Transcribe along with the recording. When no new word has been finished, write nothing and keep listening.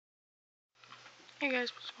Hey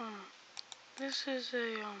guys, what's going on? This is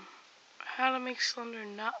a how to make Slender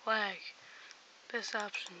not lag. Best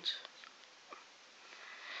options.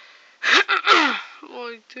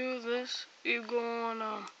 Well, you do this. You go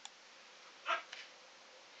on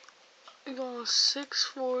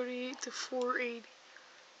 640 to 480.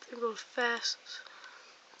 Then go fastest.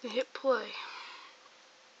 You hit play.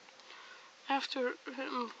 After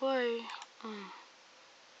hitting play,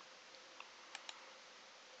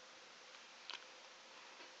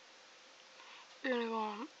 you're gonna go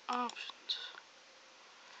on options.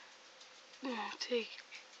 You're gonna take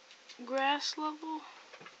grass level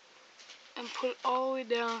and put it all the way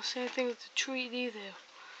down. Same thing with the tree detail.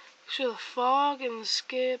 Make sure the fog and the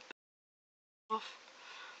skip off.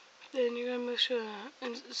 Then you're gonna make sure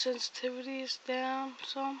the sensitivity is down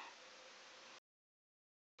some.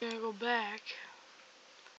 You're gonna go back.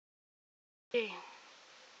 Okay.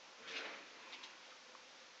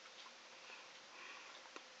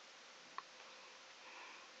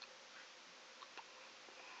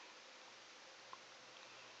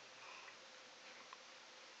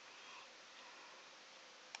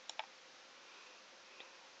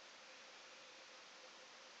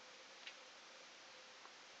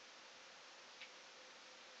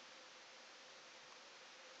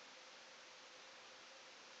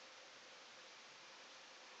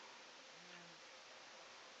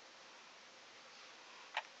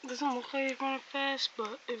 Doesn't look like it's running fast,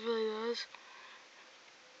 but it really does.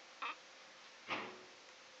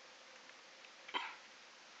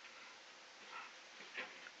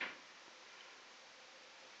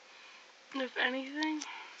 And if anything,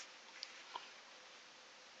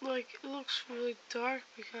 like, it looks really dark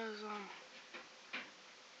because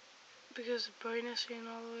the brightness ain't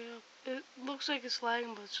all the way up. It looks like it's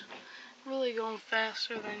lagging, but it's really going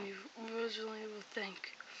faster than you originally would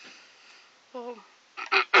think. Well,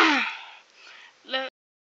 that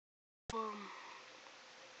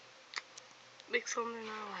makes something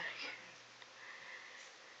not lag.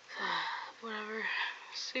 Whatever.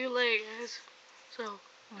 See you later, guys. So,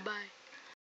 bye.